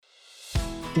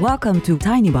Welcome to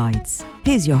Tiny Bites.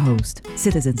 Here's your host,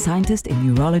 citizen scientist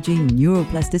in neurology,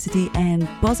 neuroplasticity, and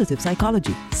positive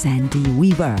psychology, Sandy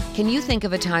Weaver. Can you think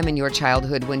of a time in your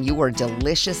childhood when you were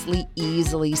deliciously,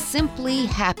 easily, simply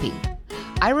happy?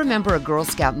 I remember a Girl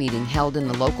Scout meeting held in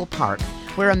the local park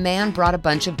where a man brought a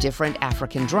bunch of different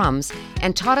African drums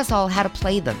and taught us all how to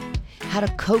play them, how to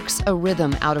coax a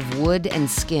rhythm out of wood and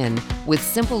skin with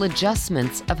simple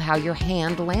adjustments of how your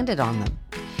hand landed on them,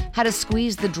 how to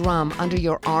squeeze the drum under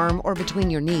your arm or between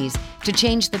your knees to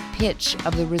change the pitch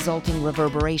of the resulting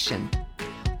reverberation.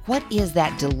 What is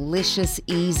that delicious,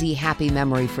 easy, happy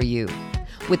memory for you?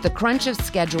 With the crunch of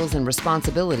schedules and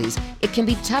responsibilities, it can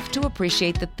be tough to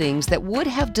appreciate the things that would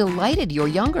have delighted your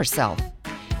younger self.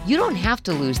 You don't have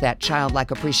to lose that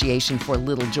childlike appreciation for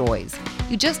little joys.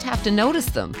 You just have to notice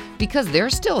them because they're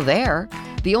still there.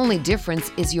 The only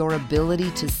difference is your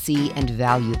ability to see and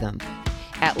value them.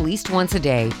 At least once a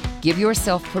day, give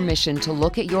yourself permission to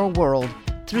look at your world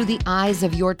through the eyes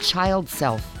of your child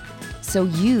self, so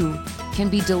you can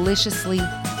be deliciously,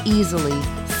 easily,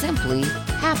 simply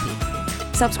happy.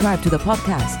 Subscribe to the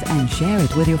podcast and share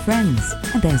it with your friends.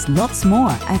 And there's lots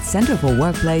more at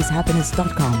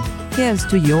centerforworkplacehappiness.com. Here's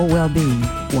to your well-being,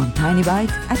 one tiny bite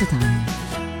at a time.